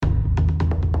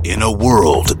In a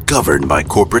world governed by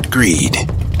corporate greed,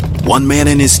 one man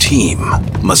and his team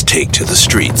must take to the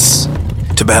streets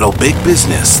to battle big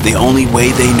business the only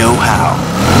way they know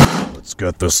how. Let's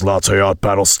get this latte art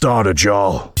battle started,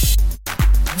 y'all.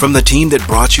 From the team that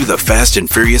brought you the Fast and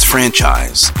Furious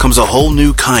franchise comes a whole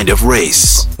new kind of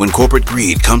race. When corporate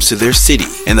greed comes to their city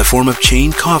in the form of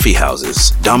chain coffee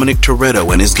houses, Dominic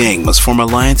Toretto and his gang must form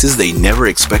alliances they never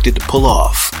expected to pull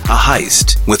off. A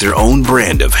heist with their own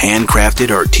brand of handcrafted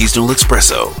artisanal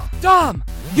espresso. Dom,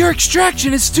 your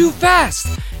extraction is too fast.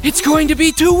 It's going to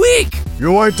be too weak.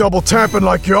 You ain't double tapping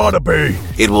like you ought to be.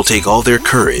 It will take all their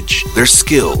courage, their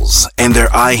skills, and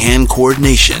their eye-hand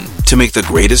coordination to make the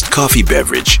greatest coffee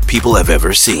beverage people have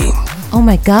ever seen. Oh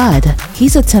my god,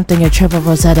 he's attempting a triple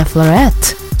Rosetta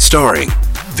Florette. Starring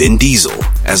Vin Diesel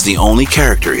as the only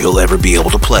character he'll ever be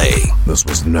able to play. This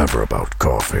was never about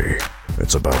coffee.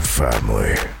 It's about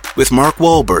family. With Mark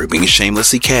Wahlberg being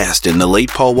shamelessly cast in the late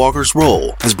Paul Walker's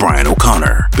role as Brian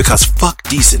O'Connor. Because fuck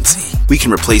decency. We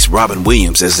can replace Robin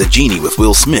Williams as the genie with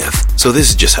Will Smith, so this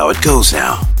is just how it goes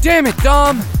now. Damn it,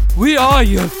 Dom. We are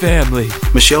your family.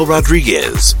 Michelle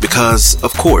Rodriguez, because,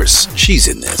 of course, she's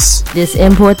in this. This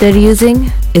import they're using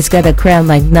is got a crown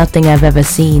like nothing I've ever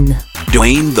seen.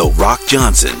 Dwayne "The Rock"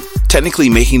 Johnson, technically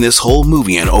making this whole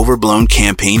movie an overblown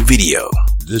campaign video.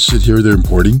 This shit here they're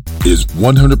importing is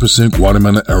 100%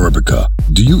 Guatemala Arabica.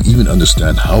 Do you even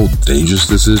understand how dangerous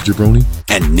this is, jabroni?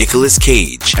 And Nicolas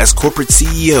Cage as corporate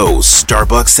CEO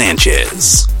Starbucks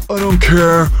Sanchez. I don't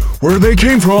care where they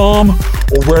came from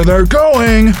or where they're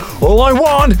going. All I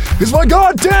want is my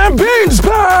goddamn beans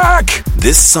back!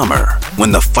 This summer,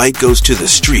 when the fight goes to the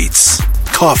streets,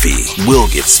 coffee will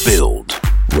get spilled.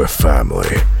 We're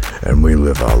family, and we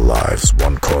live our lives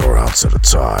 1/4 ounce at a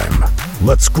time.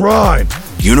 Let's grind!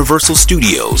 Universal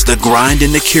Studios, The Grind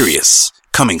and the Curious,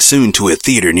 coming soon to a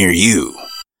theater near you.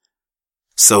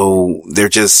 So, they're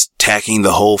just tacking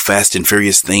the whole Fast and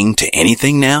Furious thing to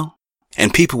anything now?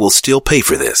 And people will still pay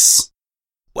for this.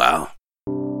 Wow.